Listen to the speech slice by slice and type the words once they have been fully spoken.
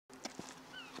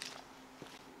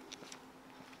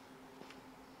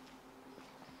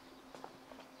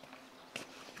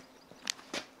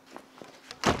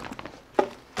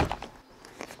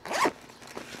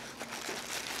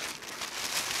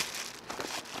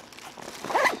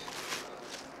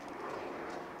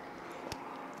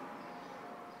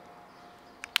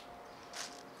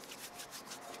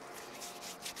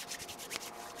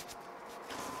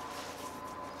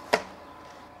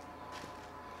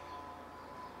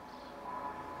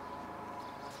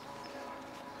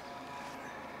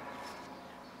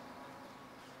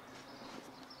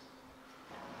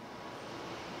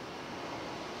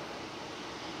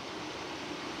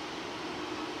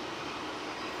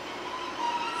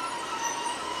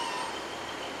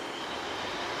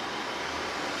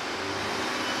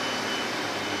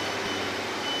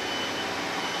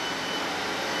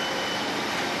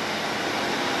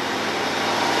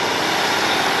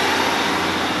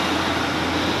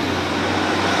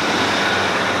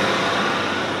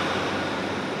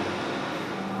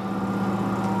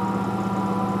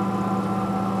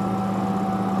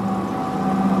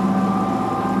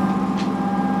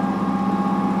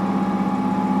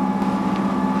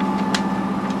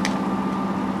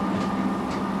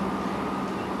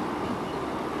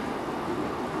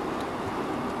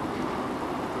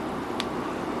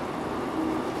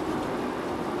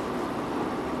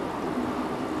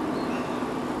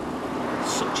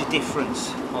such a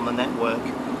difference on the network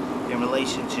in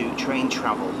relation to train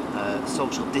travel,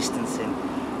 social distancing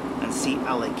and seat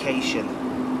allocation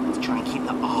to try and keep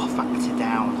the R factor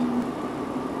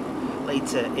down.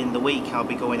 Later in the week I'll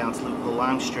be going down to Liverpool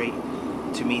Lime Street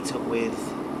to meet up with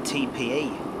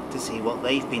TPE to see what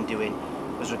they've been doing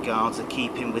as regards to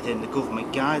keeping within the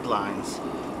government guidelines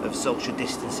of social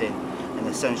distancing and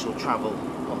essential travel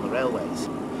on the railways.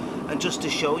 And just to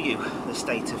show you the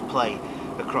state of play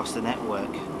across the network,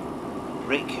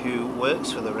 Rick, who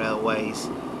works for the railways,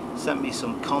 sent me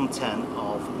some content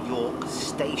of York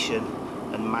Station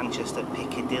and Manchester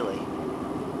Piccadilly,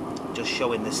 just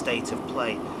showing the state of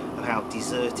play of how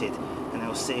deserted and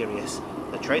how serious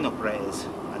the train operators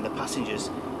and the passengers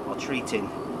are treating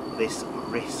this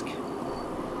risk.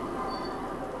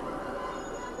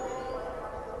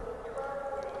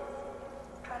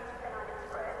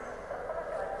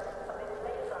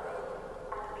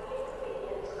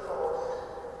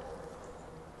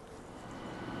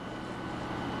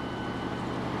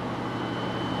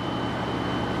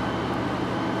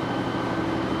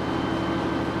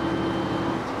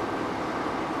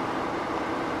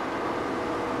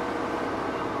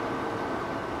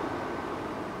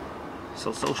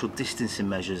 So social distancing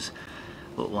measures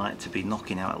look like to be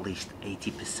knocking out at least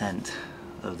 80%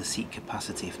 of the seat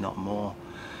capacity, if not more,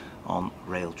 on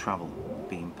rail travel,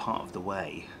 being part of the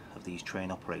way of these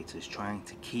train operators trying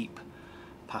to keep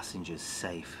passengers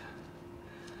safe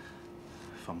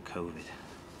from COVID.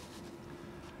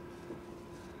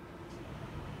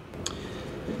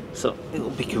 So it will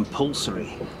be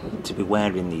compulsory to be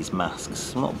wearing these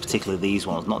masks, not particularly these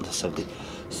ones, not necessarily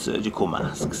surgical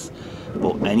masks,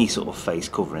 but any sort of face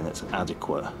covering that's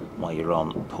adequate while you're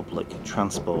on public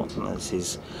transport. And this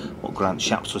is what Grant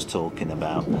Shapps was talking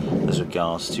about as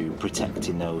regards to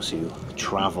protecting those who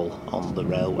travel on the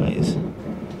railways.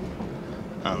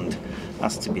 And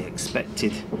as to be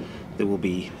expected, they will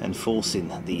be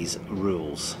enforcing these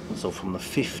rules. So from the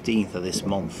 15th of this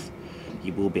month,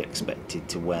 you will be expected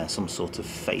to wear some sort of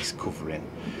face covering.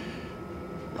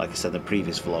 Like I said in the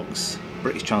previous vlogs,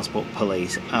 British Transport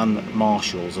Police and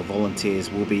marshals or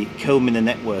volunteers will be combing the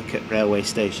network at railway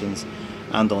stations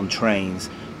and on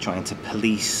trains, trying to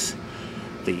police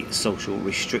the social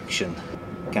restriction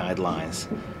guidelines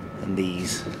and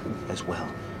these as well.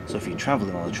 So if you're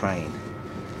travelling on a train,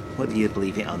 whether you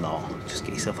believe it or not, just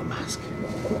get yourself a mask.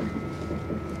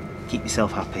 Keep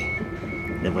yourself happy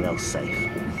and everyone else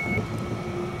safe.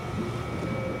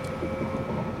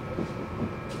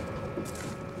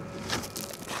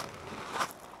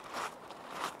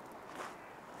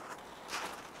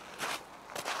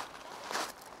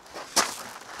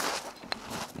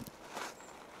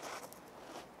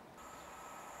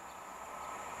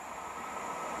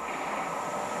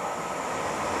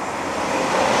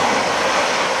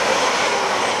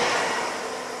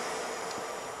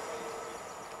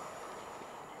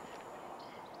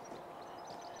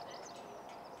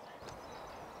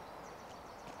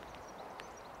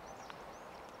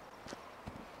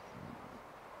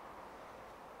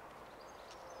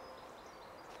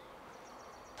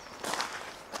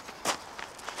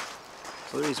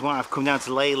 So the reason why I've come down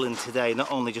to Leyland today,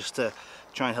 not only just to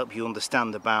try and help you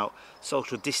understand about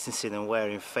social distancing and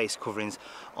wearing face coverings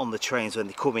on the trains when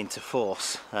they come into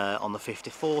force on the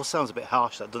 54. Sounds a bit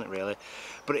harsh, that doesn't it really,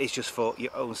 but it is just for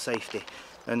your own safety.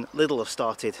 And Lidl have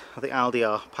started, I think Aldi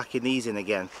are packing these in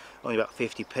again, only about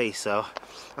 50p, so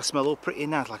I smell all pretty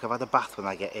nice, like I've had a bath when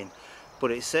I get in.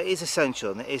 But it is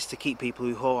essential, and it is to keep people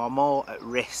who are more at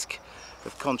risk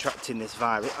of contracting this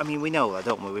virus. I mean, we know that,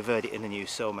 don't we? We've heard it in the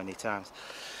news so many times.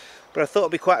 But I thought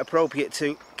it'd be quite appropriate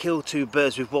to kill two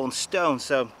birds with one stone.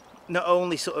 So not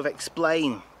only sort of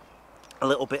explain a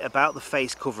little bit about the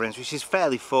face coverings, which is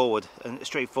fairly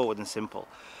straightforward and simple,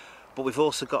 but we've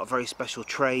also got a very special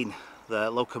train, the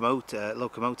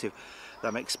locomotive that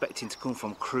I'm expecting to come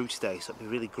from Crewe today, so it'd be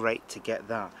really great to get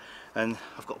that. And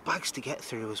I've got bags to get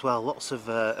through as well, lots of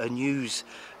news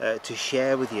to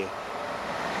share with you.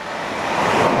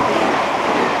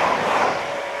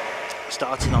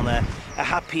 Starting on a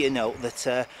happier note,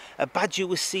 that a badger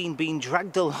was seen being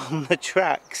dragged along the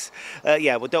tracks.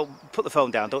 Yeah, well, don't put the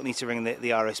phone down. Don't need to ring the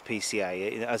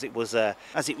RSPCA. As it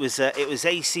was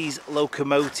AC's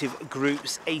Locomotive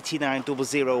Group's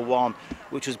 89001,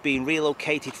 which was being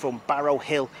relocated from Barrow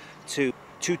Hill to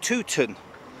Tooton,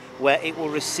 where it will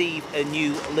receive a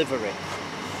new livery.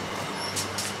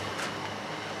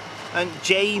 And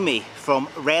Jamie from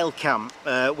Railcam,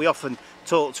 we often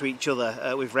talk to each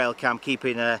other with Railcam,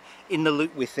 keeping in the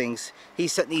loop with things. He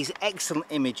sent these excellent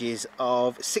images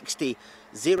of 60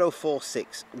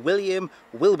 046 William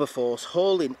Wilberforce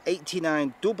hauling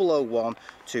 89001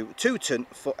 to Tooting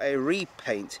for a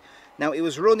repaint. Now it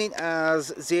was running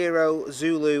as 0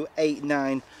 Zulu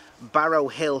 89 Barrow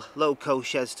Hill Loco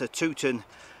Sheds to Tooting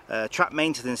Track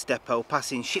Maintenance Depot,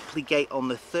 passing Shipley Gate on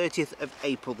the 30th of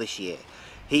April this year.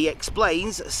 He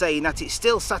explains, saying that it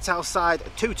still sat outside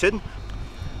Tooting,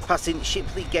 passing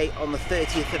Shipley Gate on the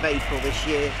 30th of April this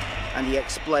year, and he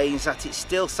explains that it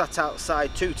still sat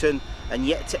outside Tooting and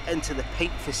yet to enter the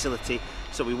paint facility,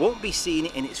 so we won't be seeing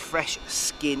it in its fresh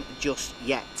skin just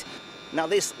yet. Now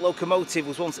this locomotive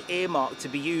was once earmarked to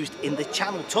be used in the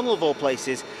Channel Tunnel of all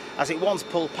places, as it once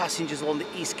pulled passengers along the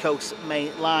East Coast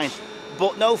main line,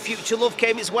 but no future love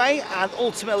came its way, and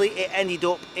ultimately it ended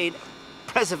up in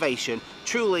preservation,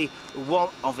 truly one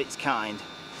of its kind.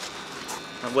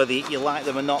 And whether you like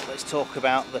them or not, let's talk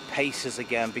about the Pacers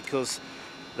again, because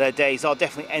their days are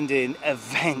definitely ending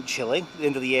eventually, at the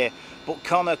end of the year. But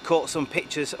Connor caught some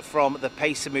pictures from the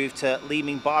Pacer move to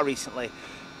Leeming Bar recently.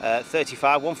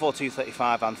 35,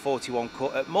 142.35 and 41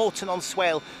 cut at Moreton on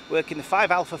Swale, working the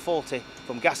 5 Alpha 40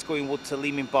 from Gascoigne Wood to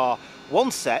Leeming Bar. One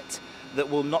set that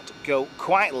will not go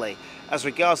quietly. As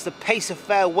regards the Pacer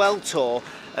Farewell Tour,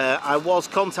 I was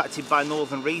contacted by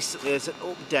Northern recently as an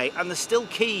update, and they're still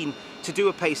keen to do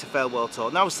a Pacer Farewell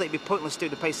Tour. Now obviously it'd be pointless to do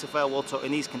the Pacer Farewell Tour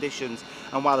in these conditions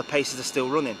and while the Pacers are still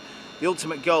running. The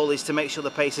ultimate goal is to make sure the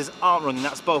Pacers aren't running,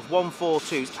 that's both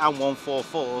 142s and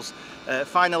 144s,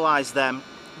 finalise them,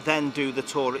 then do the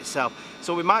tour itself.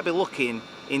 So we might be looking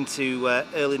into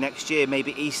early next year,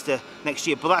 maybe Easter next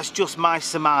year, but that's just my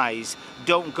surmise.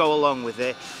 Don't go along with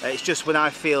it. It's just when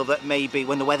I feel that maybe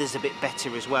when the weather's a bit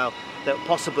better as well, that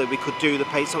possibly we could do the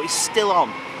Pacer. So it's still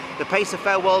on. The Pacer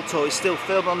Farewell Tour is still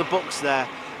filmed on the books there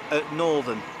at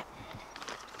Northern.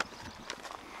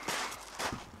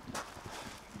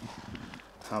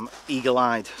 I'm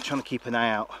eagle-eyed, trying to keep an eye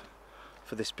out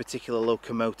for this particular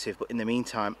locomotive, but in the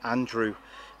meantime, Andrew,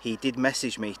 he did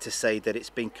message me to say that it's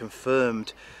been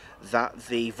confirmed that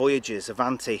the Voyagers,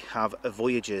 Avanti, have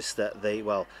Voyagers that they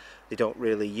don't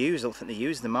really use. I don't think they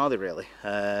use them, are they really?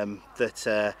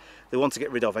 That they want to get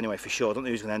rid of anyway, for sure. I don't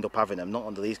know who's going to end up having them, not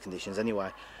under these conditions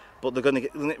anyway. But they're going to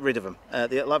get rid of them.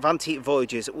 The Avanti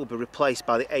Voyagers will be replaced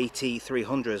by the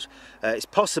AT300s. It's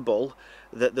possible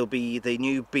that there'll be the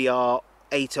new BR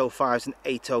 805s and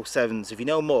 807s. If you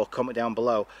know more, comment down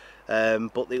below.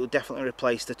 But they will definitely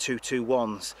replace the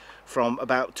 221s from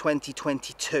about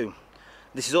 2022.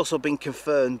 This has also been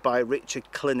confirmed by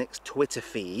Richard Clinick's Twitter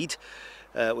feed,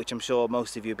 which I'm sure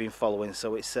most of you have been following.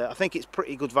 So it's, I think it's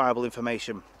pretty good, viable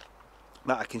information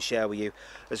that I can share with you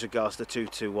as regards to the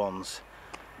 221s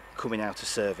coming out of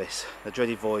service. The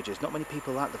dreaded Voyagers. Not many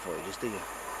people like the Voyagers, do you?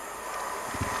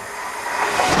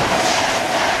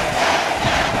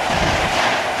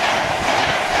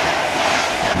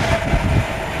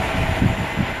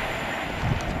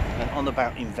 On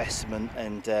about investment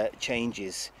and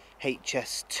changes,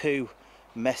 HS2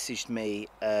 messaged me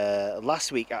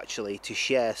last week actually to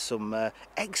share some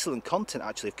excellent content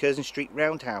actually of Curzon Street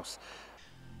Roundhouse.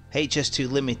 HS2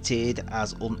 Limited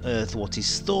has unearthed what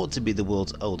is thought to be the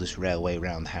world's oldest railway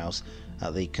roundhouse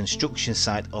at the construction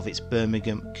site of its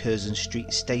Birmingham Curzon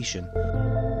Street station.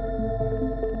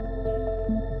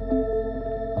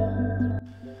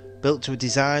 Built to a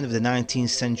design of the 19th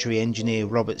century engineer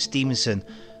Robert Stephenson,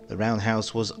 the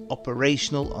roundhouse was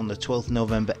operational on the 12th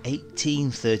November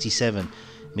 1837,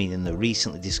 meaning the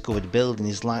recently discovered building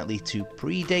is likely to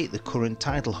predate the current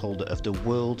title holder of the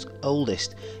world's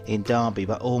oldest in Derby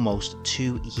by almost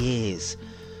 2 years.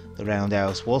 The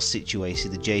roundhouse was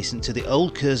situated adjacent to the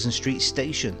old Curzon Street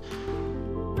station,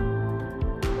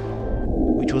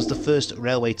 which was the first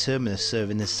railway terminus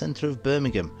serving the centre of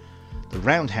Birmingham. The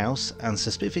roundhouse, and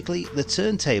specifically the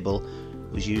turntable,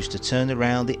 was used to turn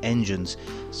around the engines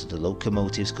so the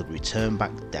locomotives could return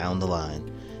back down the line.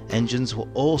 Engines were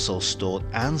also stored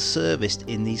and serviced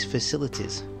in these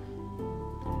facilities.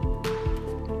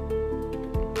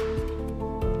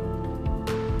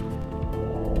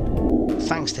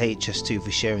 Thanks to HS2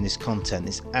 for sharing this content.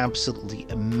 It's absolutely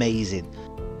amazing,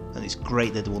 and it's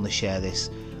great that they want to share this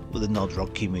with the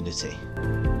Nodrog community.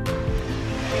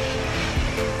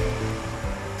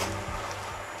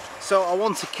 So I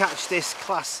want to catch this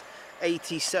Class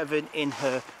 87 in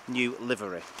her new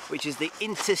livery, which is the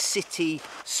Intercity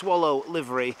Swallow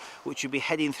livery, which will be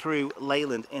heading through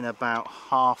Leyland in about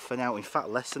half an hour, in fact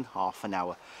less than half an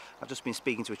hour. I've just been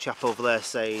speaking to a chap over there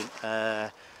saying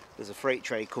the there's a freight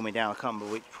train coming down. I can't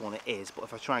remember which one it is, but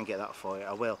if I try and get that for you,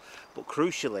 I will. But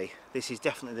crucially, this is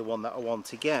definitely the one that I want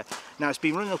to get. Now, it's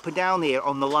been running up and down here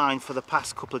on the line for the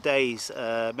past couple of days,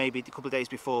 maybe a couple of days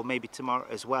before, maybe tomorrow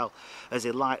as well, as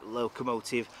a light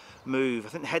locomotive move. I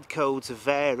think the head codes have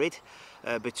varied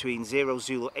between 0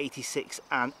 Zulu 86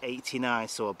 and 89,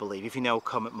 so I believe. If you know,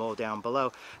 comment more down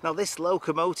below. Now, this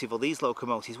locomotive, or these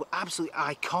locomotives, were absolutely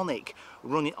iconic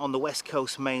running on the West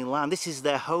Coast main line. This is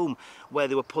their home, where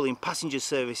they were pulling passenger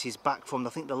services back from, I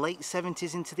think, the late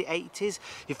 70s into the 80s.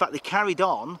 In fact, they carried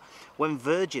on when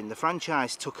Virgin, the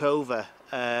franchise, took over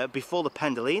before the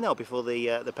Pendolino,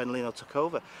 the Pendolino took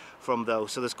over from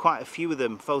those. So there's quite a few of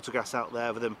them, photographs out there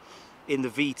of them in the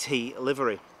VT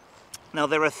livery. Now,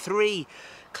 there are 3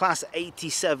 Class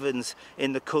 87s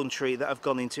in the country that have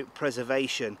gone into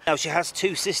preservation. Now, she has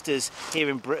 2 sisters here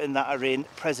in Britain that are in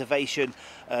preservation.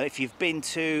 If you've been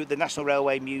to the National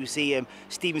Railway Museum,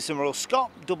 Stevenson Royal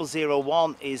Scot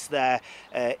 001 is there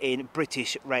in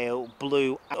British Rail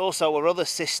Blue. Also, our other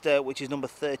sister, which is number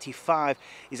 35,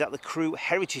 is at the Crewe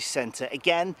Heritage Centre.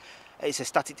 Again, it's a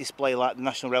static display like the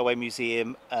National Railway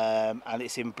Museum, and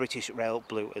it's in British Rail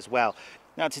Blue as well.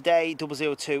 Now, today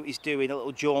 002 is doing a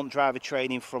little jaunt driver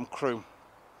training from Crewe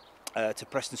to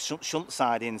Preston shunt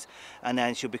sidings, and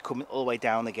then she'll be coming all the way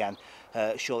down again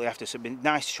shortly after. So it'd be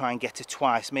nice to try and get her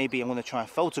twice. Maybe I'm going to try and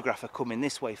photograph her coming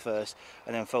this way first,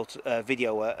 and then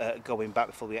video her going back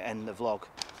before we end the vlog.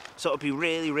 So it'll be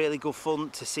really good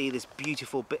fun to see this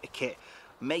beautiful bit of kit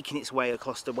making its way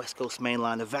across the West Coast main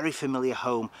line, a very familiar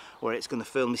home where it's going to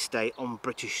firmly stay on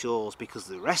British shores, because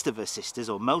the rest of her sisters,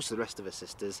 or most of the rest of her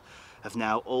sisters, have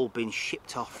now all been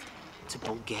shipped off to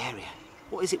Bulgaria.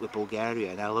 What is it with Bulgaria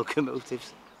and our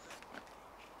locomotives?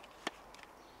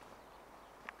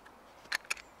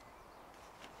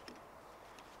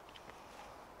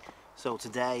 So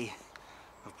today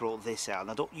I've brought this out,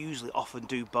 and I don't usually often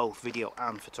do both video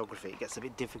and photography. It gets a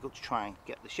bit difficult to try and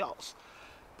get the shots.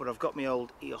 But I've got my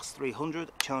old EOS 300,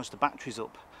 charged the batteries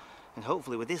up, and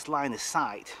hopefully with this line of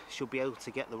sight she'll be able to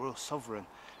get the Royal Sovereign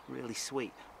really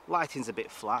sweet. Lighting's a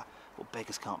bit flat, but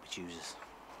beggars can't be choosers.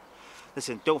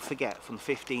 Listen, don't forget, from the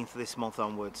 15th of this month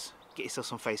onwards, get yourself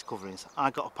some face coverings. I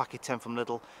got a pack of 10 from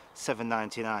Lidl,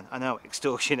 $7.99. I know,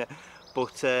 extortionate,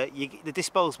 but you get the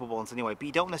disposable ones anyway, but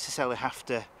you don't necessarily have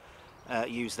to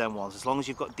use them ones, as long as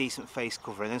you've got decent face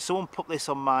covering. And someone put this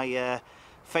on my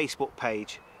Facebook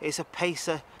page. It's a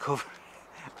pacer cover.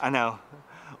 I know.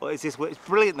 What is this? It's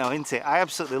brilliant though, isn't it? I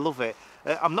absolutely love it.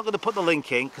 I'm not going to put the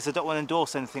link in because I don't want to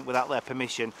endorse anything without their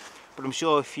permission, but I'm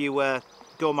sure if you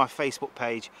go on my Facebook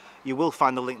page, you will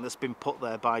find the link that's been put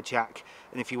there by Jack,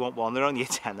 and if you want one, they're only a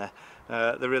tenner.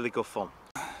 They're really good fun.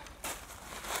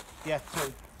 Yeah,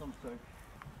 two. Some two.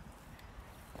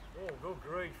 Oh, good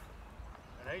grief.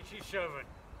 An 87.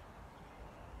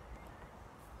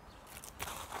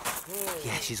 Oh,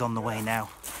 yeah, she's on the way now.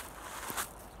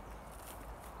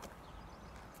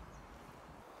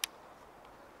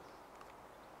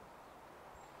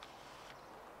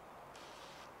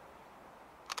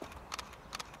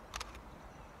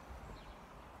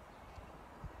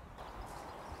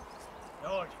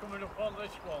 No, it's coming up on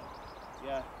this one.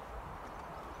 Yeah.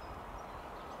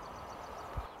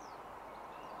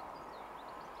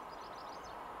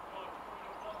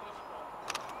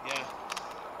 Yeah.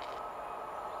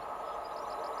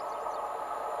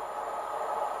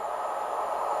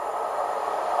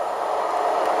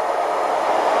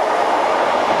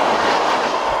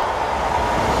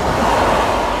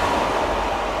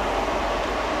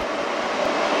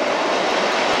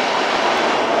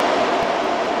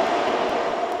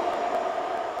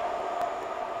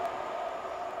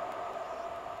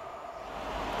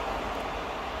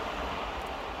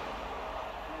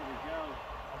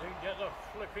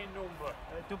 Flipping number.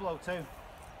 002.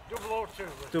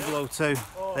 002. 002.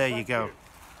 Oh, there you go. You.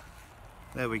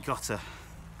 There we got her.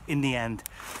 In the end.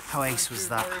 How ace was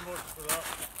that? Thank you very much for that.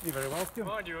 You're very welcome.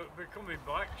 Mind you, we're coming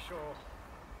back, so...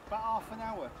 About half an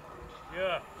hour.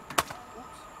 Yeah.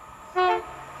 Oops.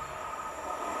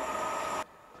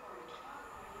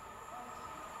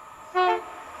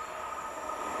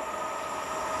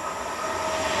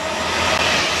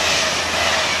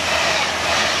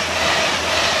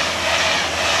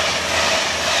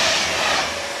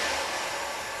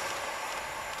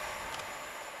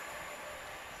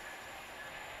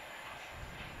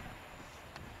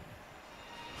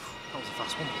 That was a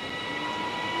fast one.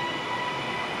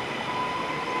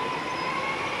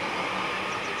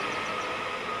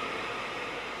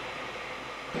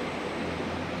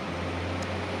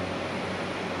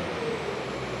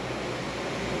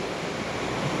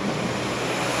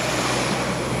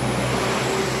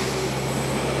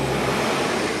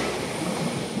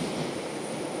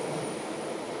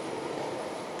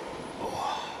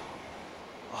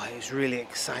 It's really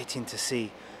exciting to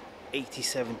see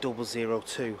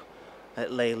 87002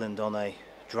 at Leyland on a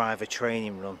driver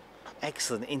training run.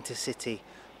 Excellent intercity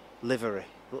livery,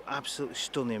 look absolutely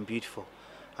stunning and beautiful,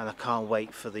 and I can't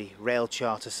wait for the rail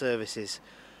charter services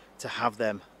to have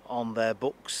them on their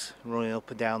books running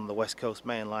up and down the West Coast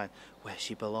Main Line where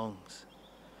she belongs.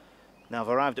 Now I've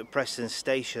arrived at Preston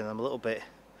Station. I'm a little bit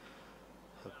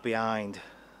behind,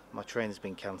 my train has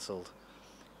been cancelled,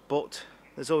 but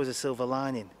there's always a silver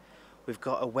lining. We've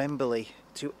got a Wembley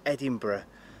to Edinburgh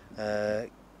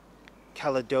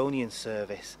Caledonian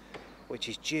service which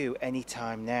is due any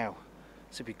time now,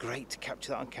 so it'd be great to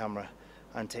capture that on camera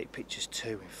and take pictures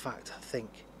too. In fact, I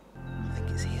think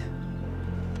it's here.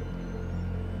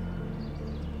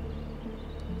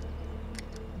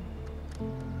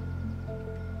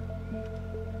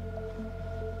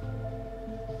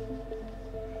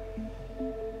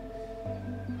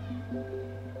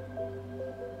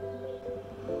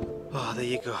 Oh, there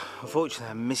you go. Unfortunately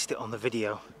I missed it on the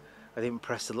video. I didn't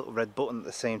press the little red button at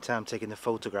the same time taking the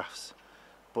photographs,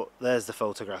 but there's the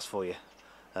photographs for you.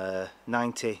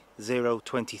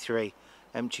 90023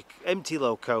 empty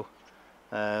loco,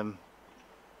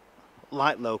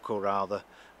 light loco rather,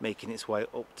 making its way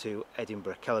up to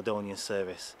Edinburgh Caledonian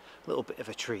service. A little bit of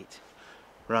a treat.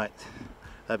 Right,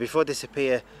 before I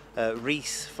disappear,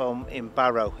 Reese from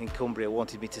Barrow in Cumbria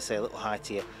wanted me to say a little hi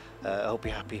to you. I hope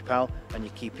you're happy, pal, and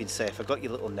you're keeping safe. I got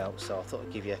your little note, so I thought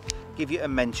I'd give you a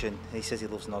mention. He says he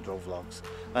loves Nodrog vlogs,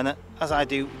 and as I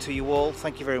do to you all,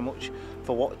 thank you very much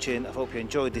for watching. I hope you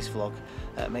enjoyed this vlog.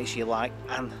 Make sure you like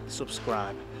and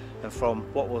subscribe. And from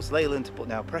what was Leyland but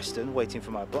now Preston, waiting for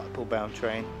my Blackpool bound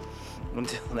train,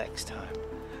 until next time,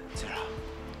 ta-ra.